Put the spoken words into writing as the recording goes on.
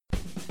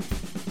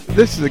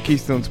This is the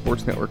Keystone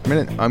Sports Network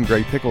Minute. I'm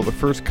Greg Pickle. The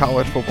first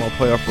college football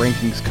playoff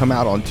rankings come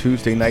out on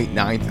Tuesday night,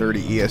 9:30.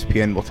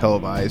 ESPN will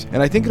televise.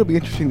 And I think it'll be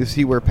interesting to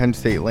see where Penn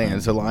State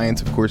lands. The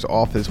Lions, of course,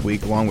 off this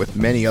week, along with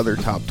many other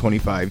top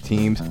 25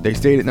 teams. They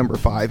stayed at number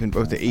 5 in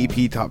both the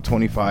AP top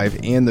 25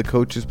 and the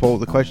coaches poll.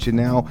 The question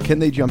now, can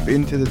they jump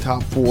into the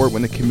top 4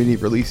 when the committee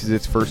releases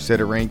its first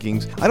set of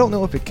rankings? I don't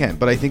know if it can,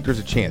 but I think there's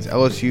a chance.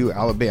 LSU,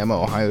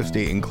 Alabama, Ohio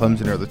State, and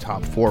Clemson are the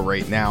top 4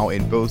 right now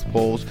in both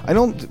polls. I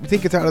don't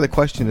think it's out of the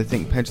question to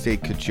think Penn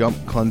State could jump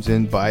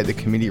Clemson by the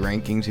committee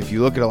rankings. If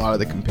you look at a lot of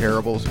the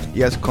comparables,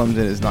 yes, Clemson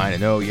is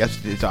 9-0. Yes,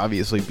 it's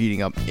obviously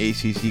beating up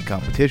ACC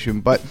competition,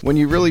 but when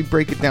you really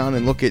break it down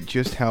and look at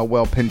just how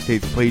well Penn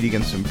State's played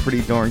against some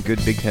pretty darn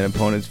good Big Ten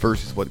opponents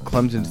versus what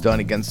Clemson's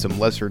done against some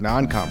lesser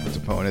non-conference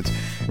opponents,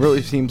 it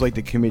really seems like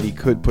the committee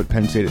could put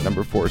Penn State at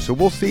number 4. So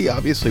we'll see.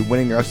 Obviously,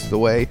 winning the rest of the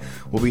way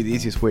will be the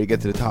easiest way to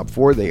get to the top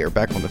 4. They are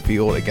back on the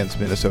field against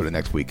Minnesota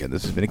next weekend.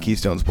 This has been a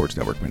Keystone Sports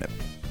Network Minute.